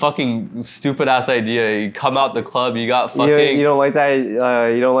 It's a fucking stupid ass idea. You come out the club, you got fucking. You don't like that.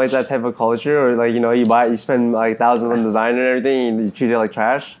 You don't like that type of culture, or like you spend like thousands on design and everything, and you treat it like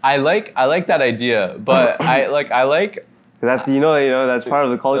trash. I like that idea, but I like. That's that's part of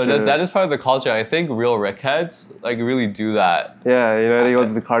the culture. That is part of the culture. I think real Rick heads like really do that. Yeah, they go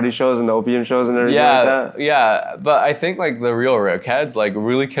to the Cardi shows and the Opium shows and everything like that. Yeah, but I think like the real Rick heads like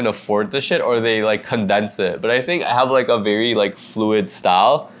really can afford the shit, or they like condense it. But I think I have like a very like fluid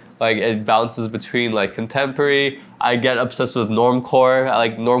style. Like it bounces between like contemporary. I get obsessed with normcore. I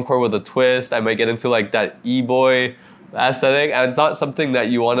like normcore with a twist. I might get into like that e-boy aesthetic, and it's not something that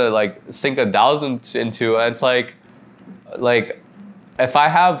you want to like sink 1,000 into. And it's like if I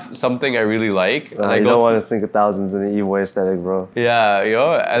have something I really like, and I don't want to sink 1,000s in the e-boy aesthetic, bro. Yeah,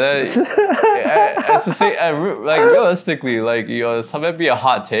 and then it's to say, like realistically, like this might be a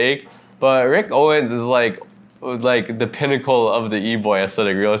hot take, but Rick Owens is like the pinnacle of the e-boy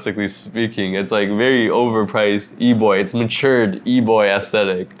aesthetic. Realistically speaking, it's like very overpriced e-boy. It's matured e-boy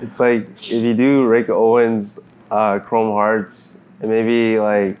aesthetic. It's like if you do Rick Owens, Chrome Hearts, and maybe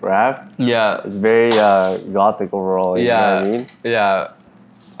like rap. Yeah. It's very gothic overall. You know what I mean? Yeah,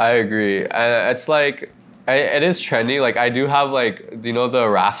 I agree. And it's like, it is trendy. Like I do have like, do you know the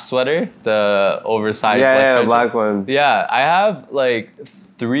raft sweater? The oversized. Yeah, the black one. Yeah, I have like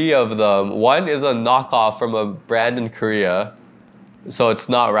 3 of them. One is a knockoff from a brand in Korea. So it's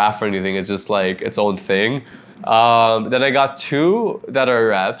not raft or anything. It's just like its own thing. Then I got 2 that are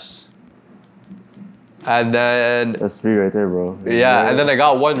reps. And then That's 3 right there, bro. yeah, and then I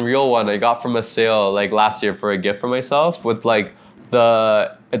got one real one I got from a sale like last year for a gift for myself with like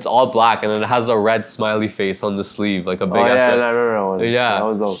it's all black and then it has a red smiley face on the sleeve, like a big ass yeah, red. I remember that one. Yeah. That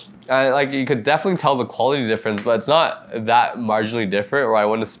was dope. And like you could definitely tell the quality difference, but it's not that marginally different where I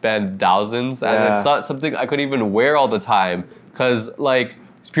want to spend thousands, and it's not something I could even wear all the time. Cause like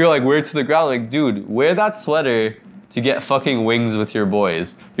people like wear it to the ground, like dude, wear that sweater to get fucking wings with your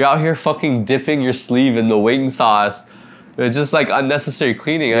boys. You're out here fucking dipping your sleeve in the wing sauce. It's just like unnecessary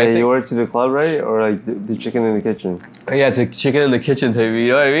cleaning. Yeah, you wear it to the club, right? Or like the chicken in the kitchen? Yeah, it's a chicken in the kitchen type, you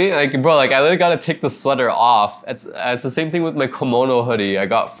know what I mean? Like, bro, like I literally gotta take the sweater off. It's the same thing with my kimono hoodie I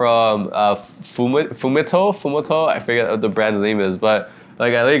got from Fumito, I forget what the brand's name is, but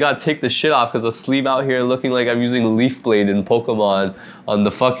like I literally gotta take the shit off because the sleeve out here looking like I'm using Leaf Blade in Pokemon on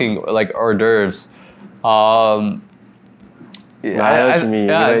the fucking like hors d'oeuvres. I know what you mean.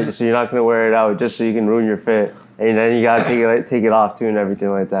 So you're not gonna wear it out just so you can ruin your fit. And then you gotta take it off too and everything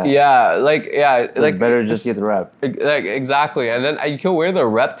like that. Yeah, so like it's better just get the rep. Like exactly, and then you can wear the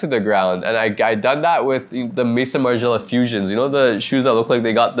rep to the ground. And I done that with the Mason Margiela Fusions. You know the shoes that look like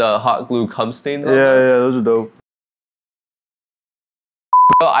they got the hot glue cum stains on them? Yeah, those are dope.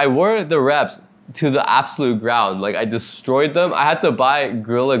 So I wore the reps to the absolute ground. Like I destroyed them. I had to buy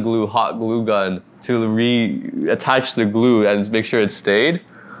Gorilla Glue hot glue gun to reattach the glue and make sure it stayed.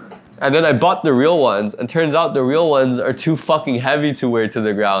 And then I bought the real ones, and turns out the real ones are too fucking heavy to wear to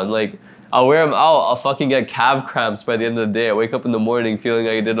the ground. Like, I'll wear them out, I'll fucking get calf cramps by the end of the day. I wake up in the morning feeling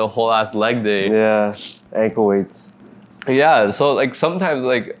like I did a whole ass leg day. Yeah, ankle weights. Yeah, so like sometimes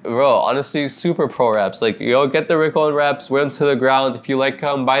like, bro, honestly, super pro reps. Like, yo, get the Rick Owen reps, wear them to the ground. If you like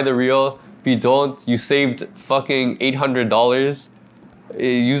them, buy the real. If you don't, you saved fucking $800.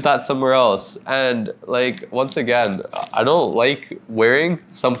 Use that somewhere else. And like once again, I don't like wearing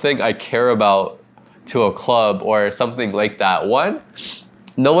something I care about to a club or something like that. One,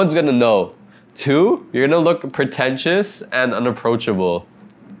 no one's gonna know. Two, you're gonna look pretentious and unapproachable.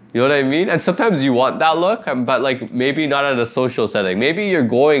 You know what I mean? And sometimes you want that look, but like maybe not at a social setting. Maybe you're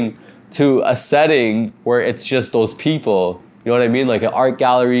going to a setting where it's just those people. You know what I mean? Like an art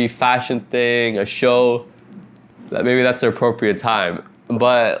gallery, fashion thing, a show. Maybe that's the appropriate time.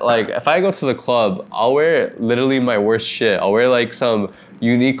 But like if I go to the club, I'll wear literally my worst shit. I'll wear like some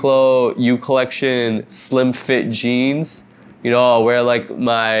Uniqlo U collection slim fit jeans. You know, I'll wear like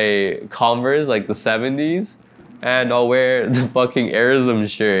my Converse, like the 70s. And I'll wear the fucking Arizom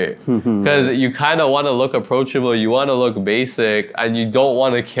shirt. Because you kind of want to look approachable, you want to look basic, and you don't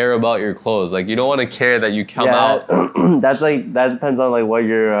want to care about your clothes. Like you don't want to care that you come out. That depends on like what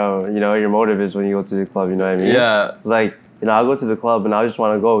your your motive is when you go to the club. You know what I mean? Yeah. It's like, I'll go to the club and I just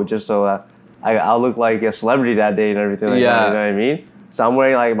want to go just so I'll look like a celebrity that day and everything like that. You know what I mean? So I'm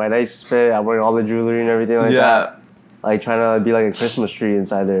wearing like my nice fit. I'm wearing all the jewelry and everything like that. Like trying to be like a Christmas tree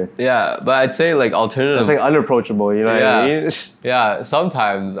inside there. Yeah, but I'd say like alternative. It's like unapproachable, you know what I mean? Yeah,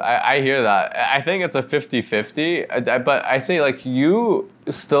 sometimes I hear that. I think it's a 50-50, but I say like you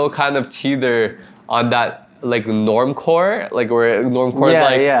still kind of teeter on that like normcore, like where normcore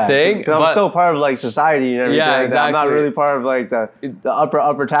is thing. But I'm still part of like society and everything. Yeah, like exactly. That. I'm not really part of like the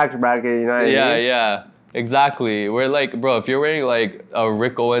upper tax bracket, you know what I mean? Yeah. Exactly. We're like, bro, if you're wearing like a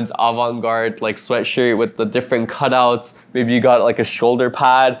Rick Owens avant-garde like sweatshirt with the different cutouts, maybe you got like a shoulder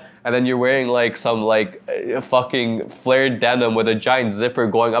pad, and then you're wearing like some like fucking flared denim with a giant zipper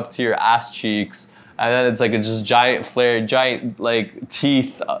going up to your ass cheeks, and then it's like a just giant like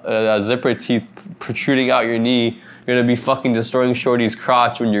teeth, zipper teeth protruding out your knee. You're gonna be fucking destroying Shorty's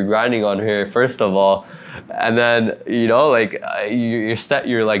crotch when you're grinding on her, first of all. And then, you know, like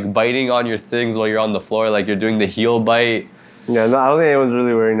you're like biting on your things while you're on the floor, like you're doing the heel bite. Yeah, no, I don't think anyone's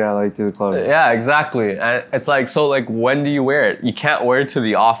really wearing that like to the club. Yeah, exactly. And it's like, so like when do you wear it? You can't wear it to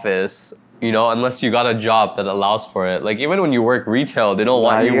the office, you know, unless you got a job that allows for it. Like even when you work retail, they don't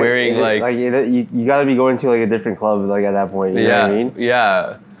want you wearing you gotta be going to like a different club like at that point, you know what I mean?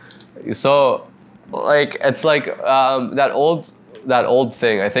 Yeah. So like it's like that old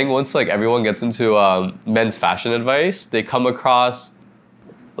thing. I think once like everyone gets into men's fashion advice, they come across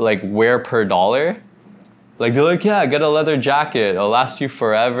like wear per dollar. Like they're like, yeah, get a leather jacket. It'll last you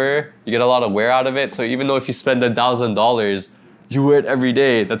forever. You get a lot of wear out of it. So even though if you spend $1,000, you wear it every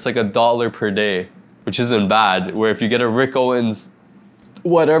day. That's like $1 per day, which isn't bad. Where if you get a Rick Owens,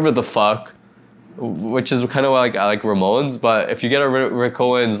 whatever the fuck, which is kind of like I like Ramones, but if you get a Rick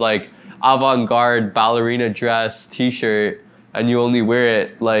Owens like avant-garde ballerina dress t-shirt, and you only wear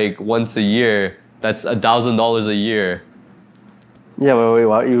it like once a year, that's $1,000 a year. Yeah, but wait,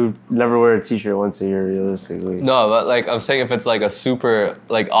 why you never wear a t-shirt once a year realistically? No, but like I'm saying, if it's like a super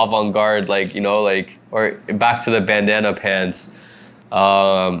like avant-garde, like you know, like or back to the bandana pants.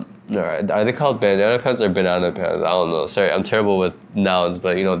 Are they called bandana pants or banana pants? I don't know. Sorry, I'm terrible with nouns,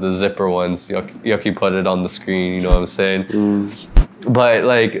 but you know the zipper ones. Yucky put it on the screen. You know what I'm saying? But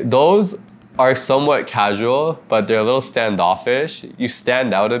like those are somewhat casual, but they're a little standoffish. You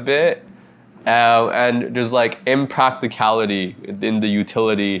stand out a bit, and there's like impracticality in the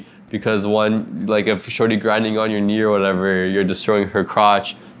utility because one, like if shorty grinding on your knee or whatever, you're destroying her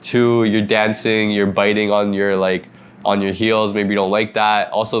crotch. Two, you're dancing, you're biting on your like on your heels. Maybe you don't like that.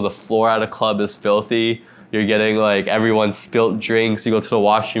 Also, the floor at a club is filthy. You're getting like everyone spilt drinks. You go to the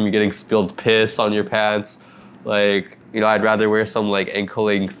washroom, you're getting spilled piss on your pants. Like, you know, I'd rather wear some like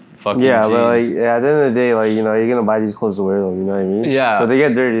ankle-length fucking Yeah, jeans. but like at the end of the day, like you know, you're gonna buy these clothes to wear them. You know what I mean? Yeah. So they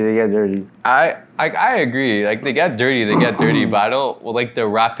get dirty. They get dirty. I agree. Like they get dirty, but I don't like the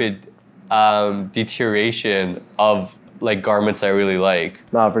rapid deterioration of like garments I really like.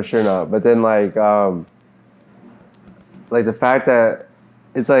 No, for sure not. But then like the fact that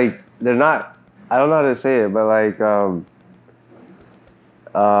it's like they're not. I don't know how to say it, but like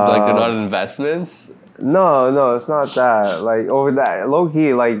Like they're not investments. No, it's not that. Like over that low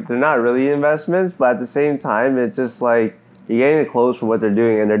key, like they're not really investments, but at the same time, it's just like you're getting the clothes for what they're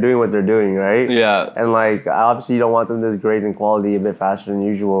doing, and they're doing what they're doing, right? Yeah. And like obviously, you don't want them to degrade in quality a bit faster than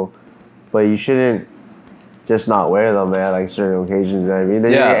usual, but you shouldn't just not wear them at like certain occasions. You know what I mean?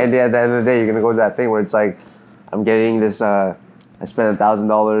 Then Yeah. And at the end of the day, you're gonna go to that thing where it's like, I'm getting this. I spent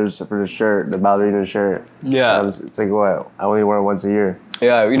 $1,000 for the shirt, the ballerina shirt. Yeah. It's like what? I only wear it once a year.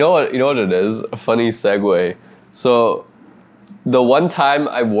 Yeah, you know what it is? A funny segue. So the one time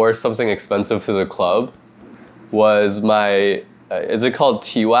I wore something expensive to the club was my is it called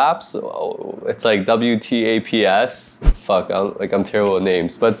T-Waps? It's like WTAPS. Fuck, I'm terrible with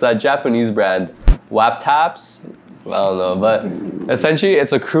names. But it's that Japanese brand. Wap Taps? I don't know. But essentially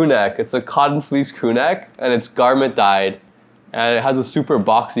it's a crew neck. It's a cotton fleece crew neck and it's garment dyed. And it has a super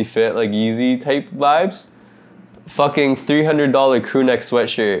boxy fit, like Yeezy type vibes. Fucking $300 crew neck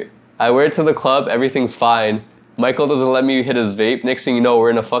sweatshirt. I wear it to the club, everything's fine. Michael doesn't let me hit his vape. Next thing you know,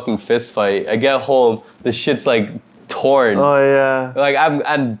 we're in a fucking fist fight. I get home, the shit's like torn. Oh yeah. Like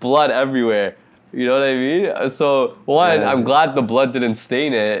and blood everywhere. You know what I mean? So one, Yeah. I'm glad the blood didn't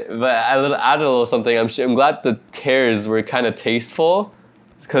stain it, but I added a little something. I'm glad the tears were kind of tasteful,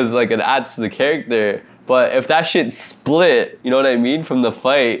 because like it adds to the character. But if that shit split, you know what I mean, from the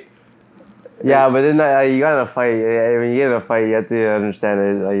fight. Yeah, but then you gotta fight. When you get in a fight, you have to understand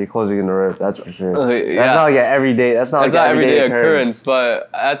that like, your clothes are gonna rip. That's for sure. Yeah. That's not like an everyday. That's not It's like not an everyday occurrence, but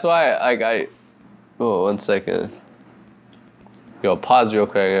that's why oh, 1 second. Yo, pause real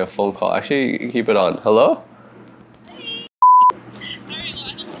quick. I get a phone call. Actually, keep it on. Hello?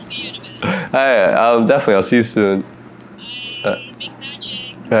 Hi, definitely. I'll see you soon. Big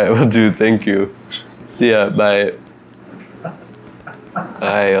magic. All right, will do. Thank you. See ya. Bye.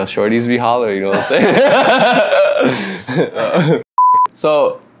 Hey, shorties be holler, you know what I'm saying?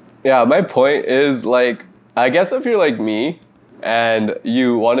 So, yeah, my point is like, I guess if you're like me and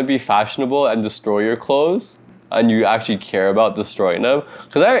you want to be fashionable and destroy your clothes and you actually care about destroying them,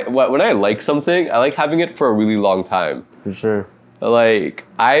 because when I like something, I like having it for a really long time. For sure. Like,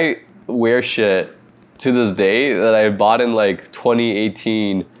 I wear shit to this day that I bought in like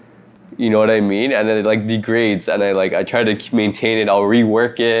 2018. You know what I mean? And then it like degrades and I try to maintain it. I'll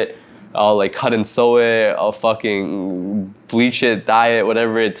rework it. I'll like cut and sew it. I'll fucking bleach it, dye it,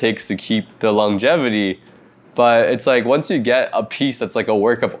 whatever it takes to keep the longevity. But it's like once you get a piece that's like a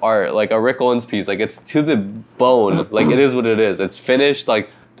work of art, like a Rick Owens piece, like it's to the bone. Like it is what it is. It's finished. Like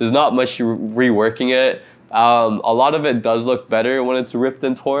there's not much reworking it. A lot of it does look better when it's ripped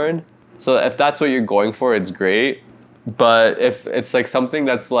and torn. So if that's what you're going for, it's great. But if it's like something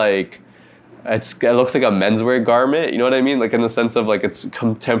that's like, it looks like a menswear garment, you know what I mean? Like in the sense of like it's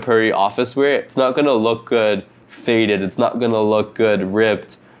contemporary office wear, it's not gonna look good faded, it's not gonna look good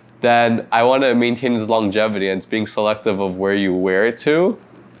ripped, then I wanna maintain its longevity and it's being selective of where you wear it to.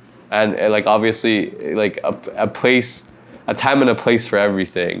 And like obviously like a time and a place for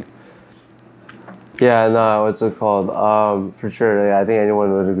everything. Yeah, no, what's it called? For sure, yeah, I think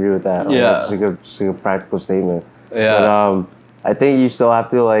anyone would agree with that. Like, Yeah. it's just a good practical statement. Yeah. But I think you still have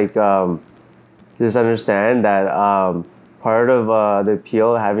to like just understand that part of the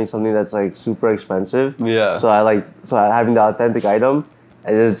appeal of having something that's like super expensive. Yeah. So having the authentic item,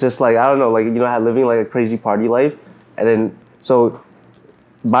 and it's just like I don't know, like you know, living like a crazy party life, and then so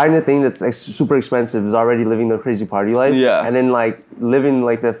buying the thing that's like super expensive is already living the crazy party life. Yeah. And then like living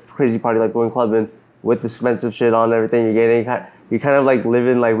like the crazy party life, going clubbing, with expensive shit on and everything. You're kind of like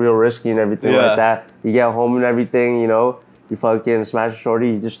living like real risky and everything like that. You get home and everything, you know, you fucking smash a shorty,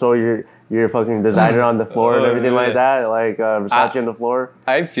 you just throw your fucking designer on the floor and everything like that, like Versace on the floor.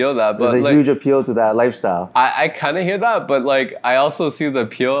 I feel that, but there's a huge appeal to that lifestyle. I kind of hear that, but like I also see the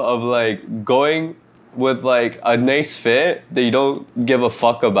appeal of like going with like a nice fit that you don't give a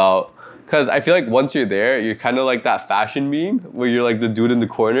fuck about. Cause I feel like once you're there, you're kind of like that fashion meme where you're like the dude in the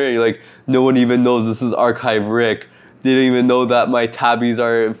corner and you're like, no one even knows this is Archive Rick. They don't even know that my tabbies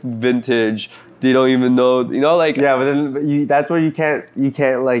are vintage. They don't even know, you know, like. Yeah, but then that's where you can't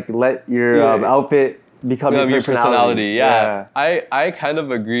like let your outfit become your personality. Yeah. I kind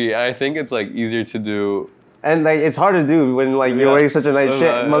of agree. I think it's like easier to do. And like it's hard to do when like you're wearing such a nice shit.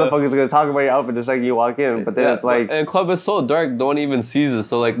 Motherfuckers are gonna talk about your outfit just like you walk in, but then it's like. And club is so dark, no one even sees it.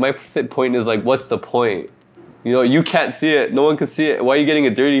 So like my point is like, what's the point? You know, you can't see it. No one can see it. Why are you getting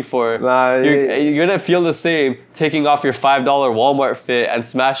it dirty for? Nah, you're gonna feel the same taking off your $5 Walmart fit and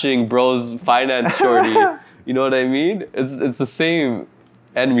smashing bro's finance shorty. You know what I mean? It's the same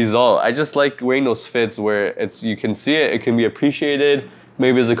end result. I just like wearing those fits where you can see it. It can be appreciated.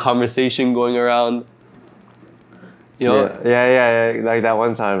 Maybe there's a conversation going around. You know? Yeah. Like that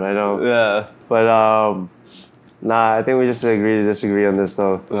one time, I know. Yeah. But nah, I think we just agree to disagree on this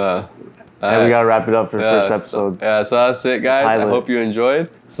though. Yeah. And we gotta wrap it up for the first episode. So that's it, guys. I hope you enjoyed.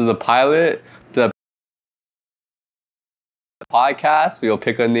 So the pilot, the podcast. We'll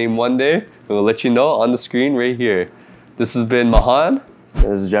pick a name one day. We'll let you know on the screen right here. This has been Mahan.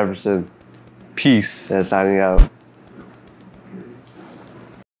 This is Jefferson. Peace. Yeah, signing out.